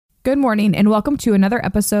Good morning and welcome to another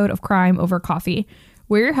episode of Crime Over Coffee.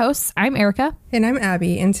 We're your hosts. I'm Erica. And I'm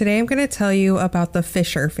Abby. And today I'm going to tell you about the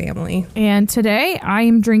Fisher family. And today I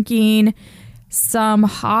am drinking some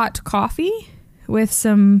hot coffee with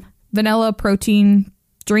some vanilla protein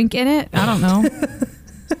drink in it. I don't know.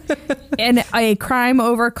 And a Crime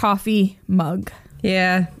Over Coffee mug.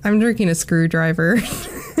 Yeah, I'm drinking a screwdriver.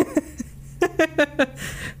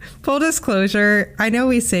 Full disclosure, I know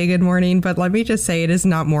we say good morning, but let me just say it is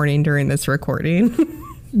not morning during this recording.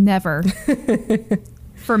 Never.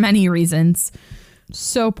 For many reasons.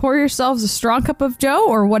 So pour yourselves a strong cup of Joe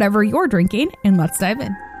or whatever you're drinking, and let's dive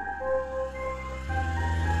in.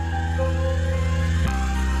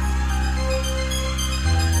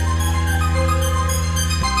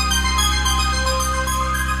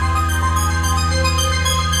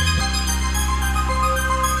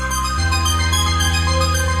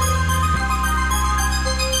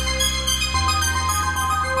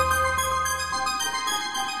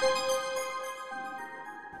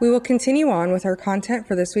 We will continue on with our content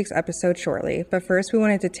for this week's episode shortly, but first we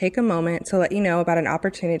wanted to take a moment to let you know about an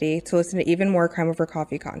opportunity to listen to even more Crime Over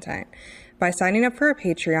Coffee content. By signing up for a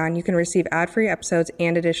Patreon, you can receive ad-free episodes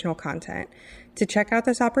and additional content. To check out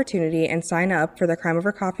this opportunity and sign up for the Crime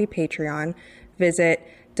Over Coffee Patreon, visit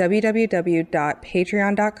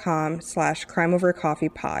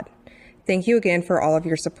www.patreon.com/crimeovercoffeepod. Thank you again for all of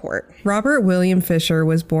your support. Robert William Fisher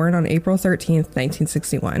was born on April 13th,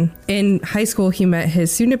 1961. In high school, he met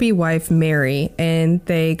his soon-to-be wife, Mary, and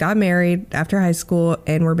they got married after high school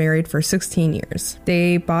and were married for 16 years.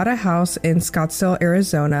 They bought a house in Scottsdale,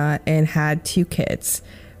 Arizona, and had 2 kids,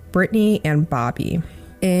 Brittany and Bobby.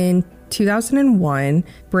 In 2001,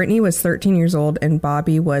 Brittany was 13 years old and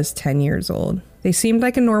Bobby was 10 years old. They seemed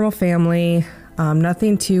like a normal family,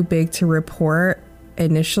 nothing too big to report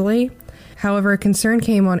initially. However, concern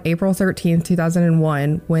came on April 13,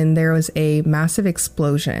 2001, when there was a massive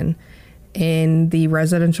explosion in the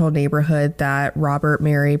residential neighborhood that Robert,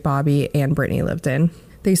 Mary, Bobby, and Brittany lived in.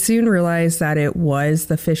 They soon realized that it was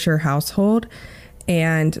the Fisher household,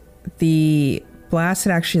 and the blast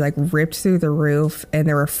had actually ripped through the roof, and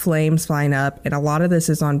there were flames flying up, and a lot of this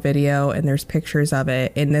is on video, and there's pictures of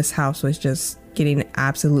it, and this house was just getting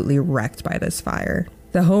absolutely wrecked by this fire.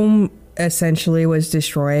 The home essentially was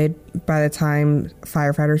destroyed by the time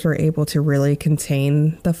firefighters were able to really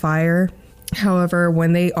contain the fire. However,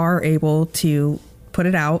 when they are able to put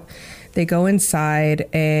it out, they go inside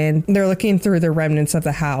and they're looking through the remnants of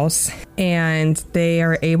the house, and they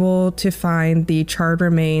are able to find the charred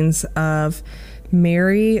remains of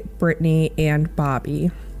Mary, Brittany, and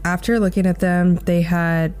Bobby. After looking at them, they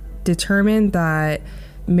had determined that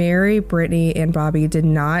Mary, Brittany, and Bobby did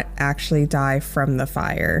not actually die from the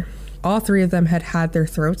fire. All 3 of them had had their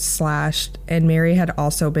throats slashed, and Mary had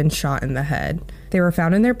also been shot in the head. They were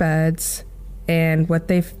found in their beds, and what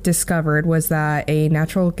they've discovered was that a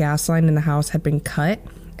natural gas line in the house had been cut,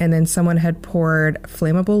 and then someone had poured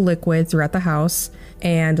flammable liquid throughout the house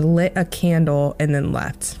and lit a candle and then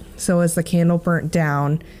left. So as the candle burnt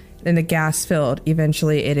down and the gas filled,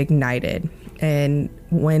 eventually it ignited. And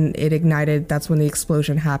when it ignited, that's when the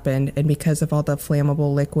explosion happened. And because of all the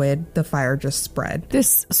flammable liquid, the fire just spread.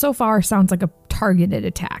 This so far sounds like a targeted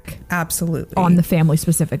attack. Absolutely. On the family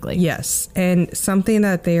specifically. Yes. And something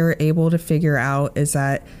that they are able to figure out is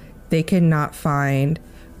that they cannot find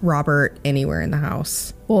Robert anywhere in the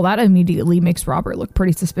house. Well, that immediately makes Robert look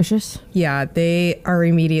pretty suspicious. Yeah, they are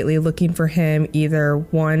immediately looking for him, either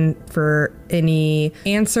 1, for any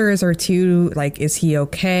answers, or 2, is he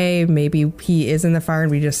okay? Maybe he is in the fire and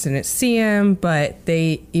we just didn't see him. But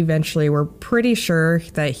they eventually were pretty sure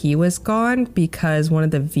that he was gone because one of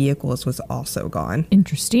the vehicles was also gone.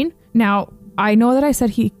 Interesting. Now, I know that I said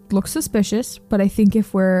he looks suspicious, but I think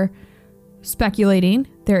if we're speculating,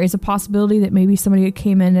 there is a possibility that maybe somebody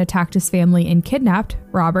came in and attacked his family and kidnapped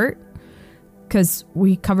Robert, because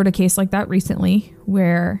we covered a case like that recently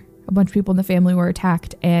where a bunch of people in the family were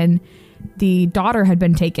attacked and the daughter had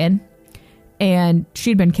been taken and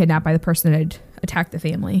she'd been kidnapped by the person that had attacked the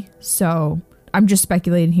family. So I'm just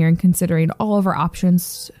speculating here and considering all of our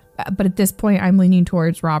options, but at this point I'm leaning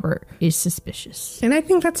towards Robert is suspicious. And I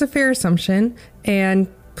think that's a fair assumption.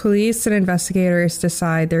 And police and investigators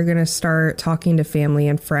decide they're going to start talking to family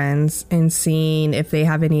and friends and seeing if they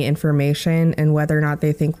have any information and whether or not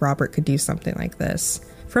they think Robert could do something like this.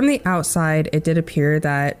 From the outside, it did appear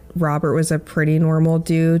that Robert was a pretty normal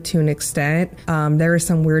dude to an extent. There were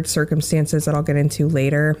some weird circumstances that I'll get into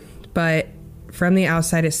later, but from the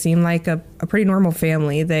outside, it seemed like a pretty normal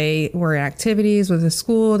family. They were in activities with the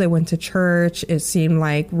school. They went to church. It seemed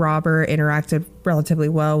like Robert interacted relatively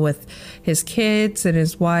well with his kids and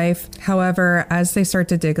his wife. However, as they start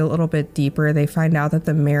to dig a little bit deeper, they find out that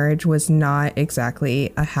the marriage was not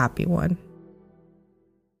exactly a happy one.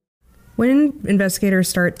 When investigators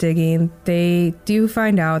start digging, they do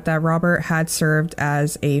find out that Robert had served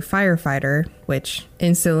as a firefighter, which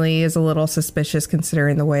instantly is a little suspicious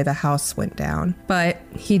considering the way the house went down. But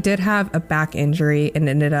he did have a back injury and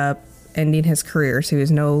ended up ending his career, so he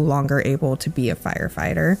was no longer able to be a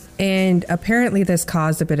firefighter. And apparently this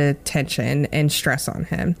caused a bit of tension and stress on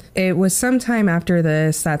him. It was sometime after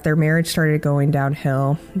this that their marriage started going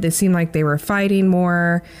downhill. It seemed like they were fighting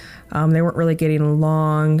more. They weren't really getting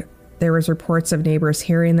along. There was reports of neighbors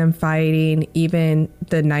hearing them fighting. Even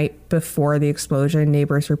the night before the explosion,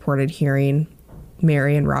 neighbors reported hearing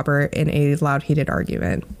Mary and Robert in a loud, heated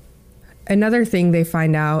argument. Another thing they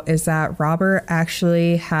find out is that Robert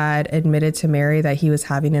actually had admitted to Mary that he was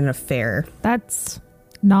having an affair. That's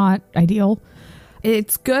not ideal.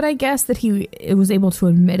 It's good, I guess, that he was able to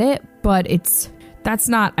admit it, but that's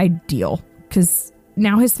not ideal because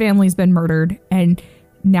now his family's been murdered and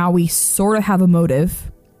now we sort of have a motive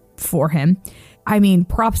for him. I mean,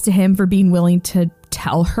 props to him for being willing to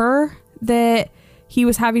tell her that he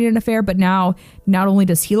was having an affair, but now not only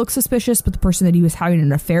does he look suspicious, but the person that he was having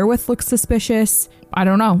an affair with looks suspicious. I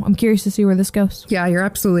don't know. I'm curious to see where this goes. Yeah, you're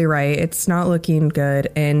absolutely right. It's not looking good.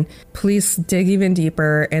 And police dig even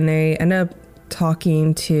deeper and they end up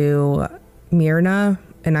talking to Myrna,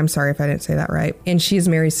 and I'm sorry if I didn't say that right. And she's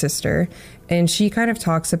Mary's sister. And she kind of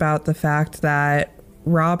talks about the fact that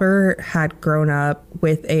Robert had grown up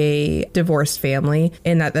with a divorced family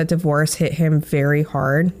and that divorce hit him very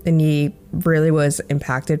hard and he really was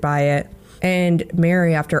impacted by it. And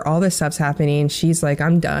Mary, after all this stuff's happening, she's like,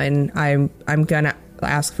 I'm done. I'm gonna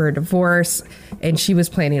ask for a divorce. And she was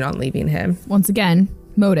planning on leaving him. Once again,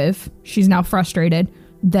 motive. She's now frustrated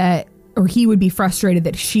or he would be frustrated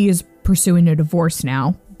that she is pursuing a divorce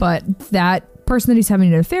now. But that person that he's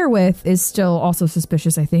having an affair with is still also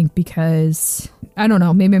suspicious, I think, because I don't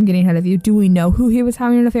know, maybe I'm getting ahead of you. Do we know who he was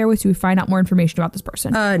having an affair with? Do we find out more information about this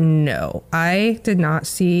person? No, I did not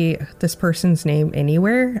see this person's name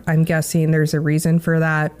anywhere. I'm guessing there's a reason for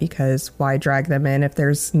that because why drag them in if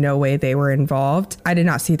there's no way they were involved? I did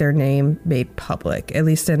not see their name made public, at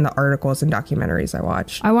least in the articles and documentaries I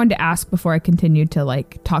watched. I wanted to ask before I continued to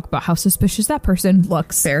talk about how suspicious that person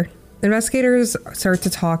looks. Fair. Investigators start to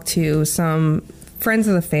talk to some friends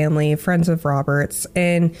of the family, friends of Robert's,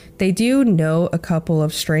 and they do know a couple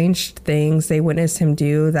of strange things they witnessed him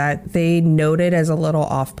do that they noted as a little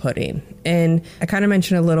off-putting. And I kind of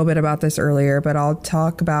mentioned a little bit about this earlier, but I'll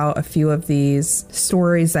talk about a few of these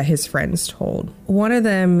stories that his friends told. One of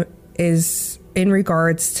them is in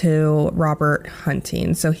regards to Robert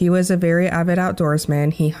hunting. So he was a very avid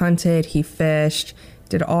outdoorsman. He hunted, he fished,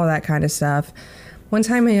 did all that kind of stuff. One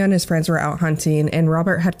time he and his friends were out hunting and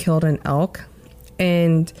Robert had killed an elk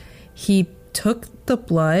and he took the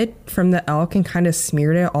blood from the elk and kind of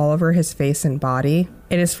smeared it all over his face and body.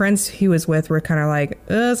 And his friends he was with were kind of like,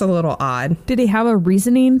 it's a little odd. Did he have a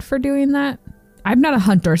reasoning for doing that? I'm not a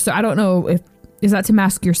hunter, so I don't know is that to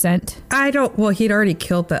mask your scent? Well, he'd already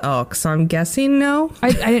killed the elk, so I'm guessing no.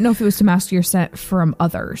 I didn't know if it was to mask your scent from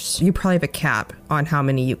others. You probably have a cap on how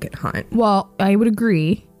many you can hunt. Well, I would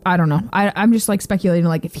agree. I don't know. I'm just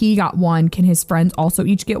speculating, if he got one, can his friends also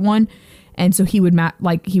each get one? And so he would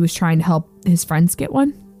he was trying to help his friends get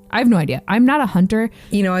one. I have no idea. I'm not a hunter.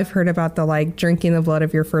 I've heard about the drinking the blood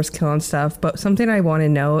of your first kill and stuff, but something I want to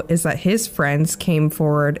know is that his friends came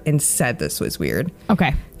forward and said this was weird.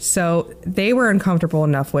 Okay. So they were uncomfortable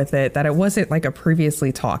enough with it that it wasn't a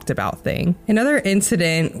previously talked about thing. Another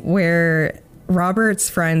incident where Robert's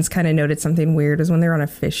friends kind of noted something weird was when they were on a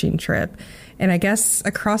fishing trip. And I guess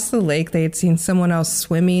across the lake, they had seen someone else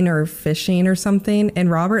swimming or fishing or something.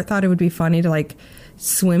 And Robert thought it would be funny to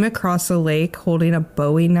swim across the lake holding a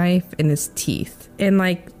Bowie knife in his teeth. And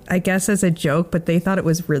I guess as a joke, but they thought it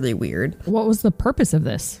was really weird. What was the purpose of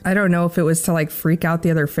this? I don't know if it was to freak out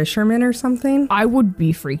the other fishermen or something. I would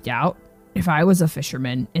be freaked out if I was a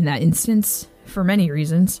fisherman in that instance for many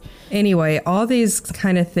reasons. Anyway, all these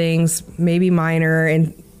kind of things may be minor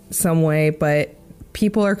in some way, but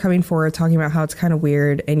people are coming forward talking about how it's kind of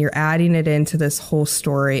weird and you're adding it into this whole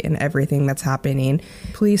story and everything that's happening.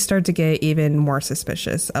 Police start to get even more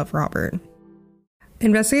suspicious of Robert.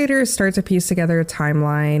 Investigators start to piece together a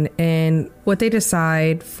timeline, and what they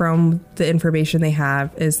decide from the information they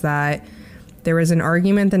have is that there was an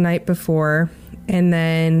argument the night before, and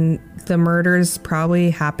then the murders probably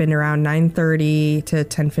happened around 9:30 to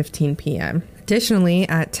 10:15 p.m. Additionally,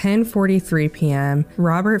 at 10:43 p.m.,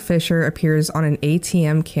 Robert Fisher appears on an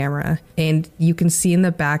ATM camera, and you can see in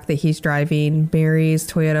the back that he's driving Mary's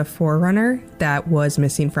Toyota 4Runner that was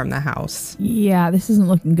missing from the house. Yeah, this isn't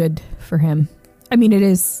looking good for him. I mean, it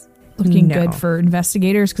is looking good for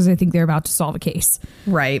investigators because I think they're about to solve a case.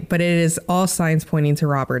 Right, but it is all signs pointing to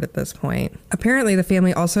Robert at this point. Apparently, the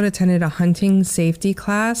family also attended a hunting safety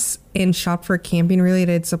class and shopped for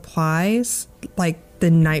camping-related supplies, like the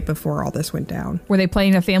night before all this went down. Were they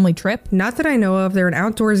planning a family trip? Not that I know of. They're an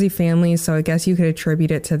outdoorsy family, so I guess you could attribute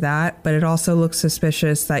it to that, but it also looks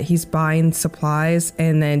suspicious that he's buying supplies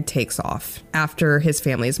and then takes off after his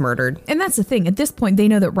family is murdered. And that's the thing. At this point, they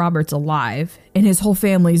know that Robert's alive and his whole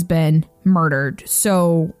family's been murdered.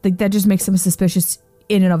 So that just makes them suspicious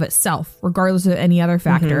in and of itself, regardless of any other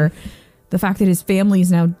factor. Mm-hmm. The fact that his family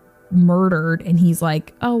is now murdered and he's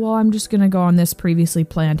like, oh, well, I'm just gonna go on this previously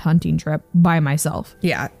planned hunting trip by myself.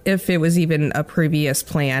 Yeah, if it was even a previous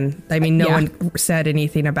plan. I mean, no one said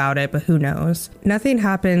anything about it, but who knows? Nothing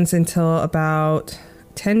happens until about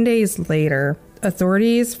 10 days later.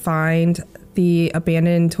 Authorities find the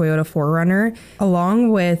abandoned Toyota 4Runner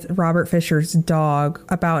along with Robert Fisher's dog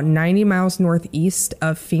about 90 miles northeast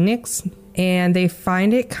of Phoenix. And they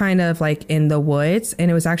find it kind of like in the woods, and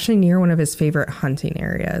it was actually near one of his favorite hunting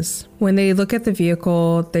areas. When they look at the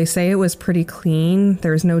vehicle, they say it was pretty clean.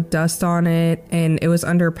 There's no dust on it, and it was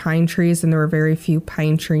under pine trees, and there were very few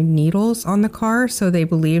pine tree needles on the car, so they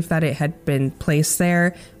believe that it had been placed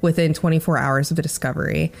there within 24 hours of the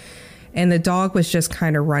discovery. And the dog was just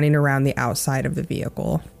kind of running around the outside of the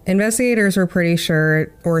vehicle. Investigators were pretty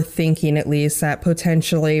sure, or thinking at least, that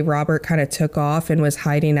potentially Robert kind of took off and was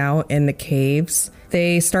hiding out in the caves.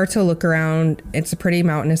 They start to look around. It's a pretty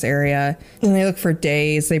mountainous area, and they look for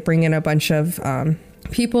days. They bring in a bunch of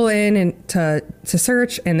people in and to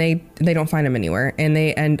search, and they don't find him anywhere. And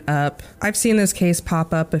they end up, I've seen this case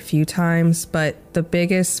pop up a few times, but the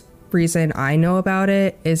biggest reason I know about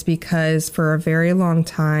it is because for a very long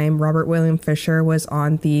time, Robert William Fisher was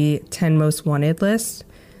on the 10 most wanted list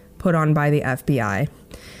put on by the FBI.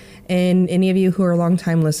 And any of you who are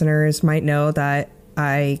longtime listeners might know that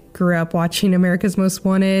I grew up watching America's Most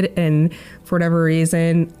Wanted, and for whatever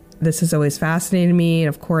reason, this has always fascinated me. And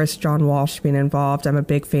of course, John Walsh being involved, I'm a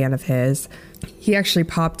big fan of his. He actually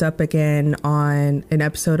popped up again on an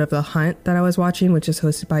episode of The Hunt that I was watching, which is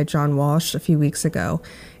hosted by John Walsh, a few weeks ago.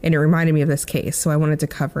 And it reminded me of this case, so I wanted to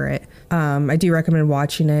cover it. I do recommend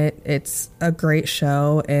watching it. It's a great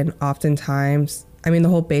show, and oftentimes, I mean, the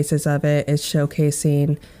whole basis of it is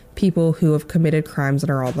showcasing people who have committed crimes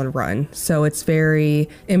and are on the run. So it's very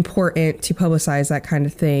important to publicize that kind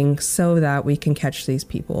of thing so that we can catch these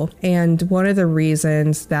people. And one of the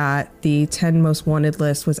reasons that the 10 most wanted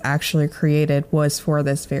list was actually created was for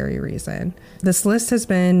this very reason. This list has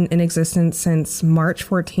been in existence since March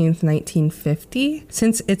 14th, 1950.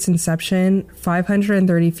 Since its inception,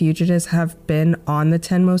 530 fugitives have been on the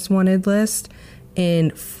 10 most wanted list,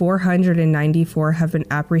 and 494 have been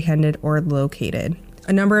apprehended or located.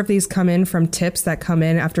 A number of these come in from tips that come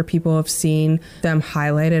in after people have seen them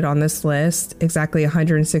highlighted on this list. Exactly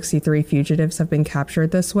 163 fugitives have been captured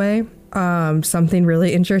this way. Something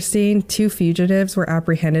really interesting, 2 fugitives were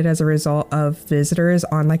apprehended as a result of visitors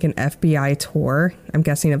on like an FBI tour, I'm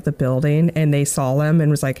guessing of the building, and they saw them and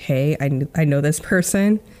was like, hey, I know this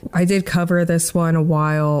person. I did cover this one a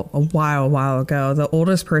while ago. The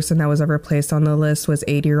oldest person that was ever placed on the list was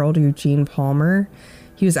 80-year-old Eugene Palmer.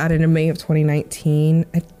 He was added in May of 2019.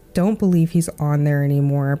 I don't believe he's on there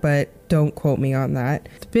anymore, but don't quote me on that.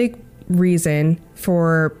 The big reason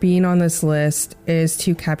for being on this list is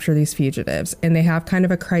to capture these fugitives, and they have kind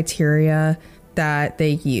of a criteria that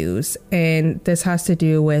they use. And this has to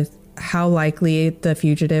do with how likely it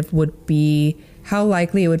would be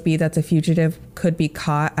that the fugitive could be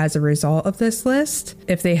caught as a result of this list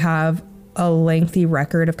if they have a lengthy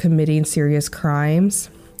record of committing serious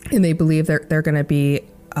crimes and they believe they're going to be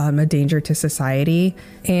a danger to society.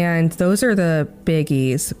 And those are the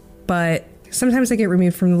biggies. But sometimes they get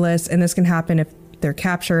removed from the list, and this can happen if they're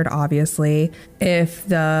captured, obviously, if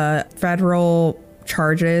the federal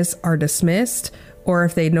charges are dismissed, or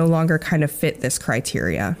if they no longer kind of fit this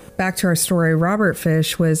criteria. Back to our story, Robert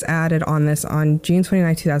Fish was added on this on June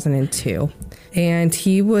 29, 2002. And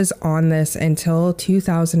he was on this until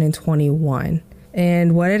 2021.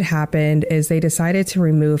 And what had happened is they decided to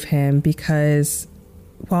remove him because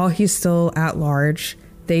while he's still at large,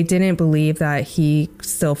 they didn't believe that he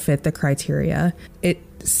still fit the criteria. It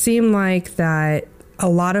seemed like that a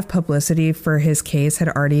lot of publicity for his case had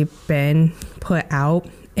already been put out,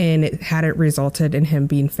 and it hadn't resulted in him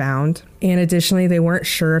being found. And additionally, they weren't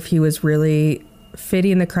sure if he was really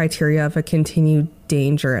fitting the criteria of a continued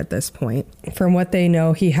danger at this point. From what they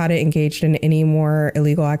know, he hadn't engaged in any more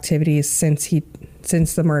illegal activities since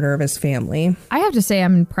the murder of his family. I have to say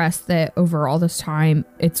I'm impressed that over all this time,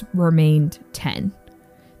 it's remained 10.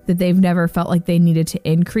 That they've never felt like they needed to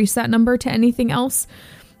increase that number to anything else,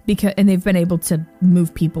 and they've been able to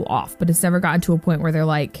move people off. But it's never gotten to a point where they're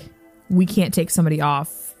like, we can't take somebody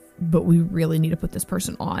off, but we really need to put this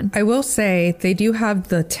person on. I will say they do have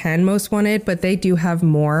the 10 most wanted, but they do have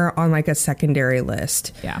more on like a secondary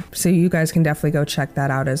list. Yeah. So you guys can definitely go check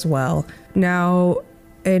that out as well. Now,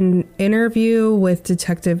 an interview with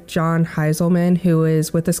Detective John Heiselman, who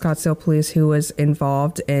is with the Scottsdale Police, who was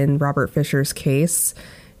involved in Robert Fisher's case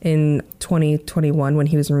in 2021 when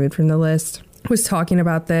he was removed from the list, was talking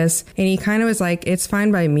about this. And he kind of was like, it's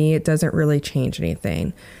fine by me. It doesn't really change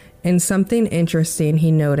anything. And something interesting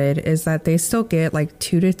he noted is that they still get like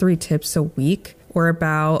 2 to 3 tips a week, or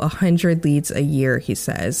about 100 leads a year, he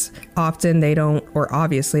says. Often they don't, or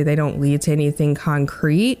obviously they don't lead to anything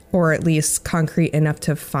concrete, or at least concrete enough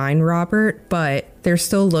to find Robert, but they're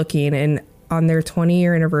still looking. And on their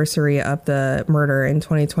 20-year anniversary of the murder in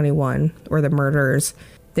 2021, or the murders,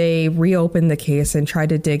 they reopened the case and tried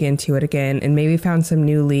to dig into it again and maybe found some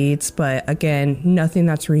new leads, but again, nothing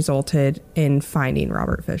that's resulted in finding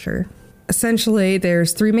Robert Fisher. Essentially,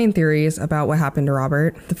 there's 3 main theories about what happened to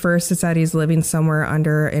Robert. The first is that he's living somewhere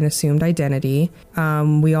under an assumed identity.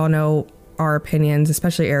 We all know our opinions,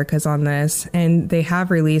 especially Erica's on this, and they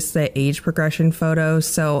have released the age progression photos,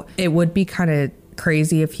 so it would be kind of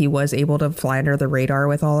crazy if he was able to fly under the radar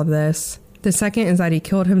with all of this. The second is that he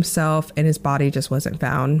killed himself and his body just wasn't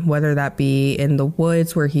found, whether that be in the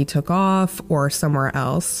woods where he took off or somewhere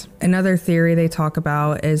else. Another theory they talk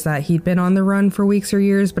about is that he'd been on the run for weeks or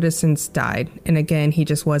years, but has since died. And again, he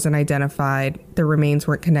just wasn't identified. The remains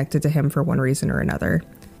weren't connected to him for one reason or another.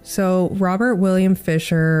 So Robert William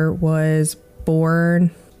Fisher was born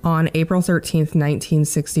on April 13th,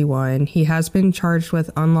 1961. He has been charged with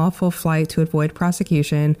unlawful flight to avoid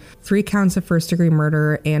prosecution, 3 counts of first-degree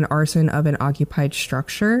murder, and arson of an occupied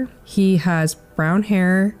structure. He has brown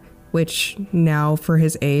hair, which now for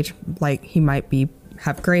his age, like he might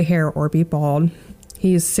have gray hair or be bald.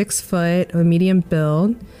 He's 6 foot, a medium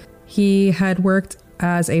build. He had worked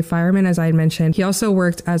as a fireman, as I had mentioned. He also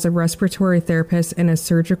worked as a respiratory therapist and a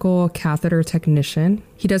surgical catheter technician.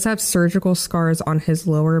 He does have surgical scars on his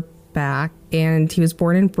lower back, and he was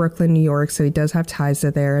born in Brooklyn, New York, so he does have ties to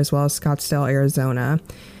there, as well as Scottsdale, Arizona.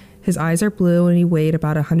 His eyes are blue, and he weighed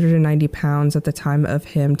about 190 pounds at the time of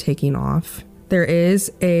him taking off. There is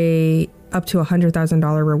up to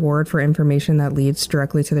 $100,000 reward for information that leads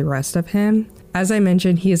directly to the arrest of him. As I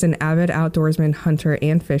mentioned, he is an avid outdoorsman, hunter,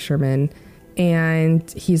 and fisherman,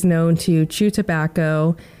 and he's known to chew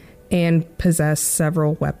tobacco and possess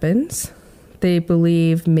several weapons. They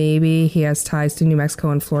believe maybe he has ties to New Mexico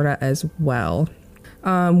and Florida as well.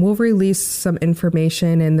 We'll release some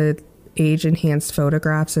information in the age-enhanced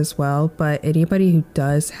photographs as well, but anybody who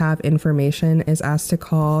does have information is asked to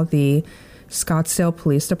call the Scottsdale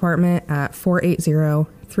Police Department at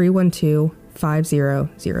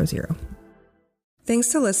 480-312-5000. Thanks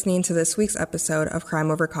to listening to this week's episode of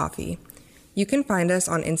Crime Over Coffee. You can find us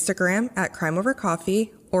on Instagram at Crime Over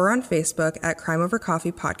Coffee or on Facebook at Crime Over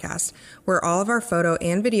Coffee Podcast, where all of our photo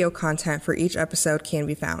and video content for each episode can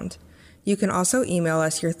be found. You can also email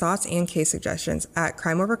us your thoughts and case suggestions at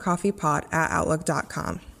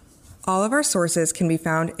crimeovercoffeepod@outlook.com. All of our sources can be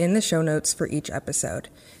found in the show notes for each episode.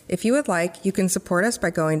 If you would like, you can support us by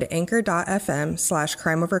going to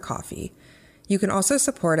anchor.fm/crimeovercoffee. You can also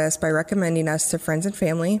support us by recommending us to friends and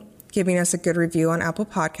family, giving us a good review on Apple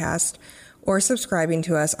Podcasts, or subscribing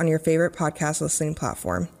to us on your favorite podcast listening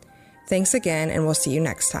platform. Thanks again, and we'll see you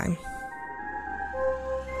next time.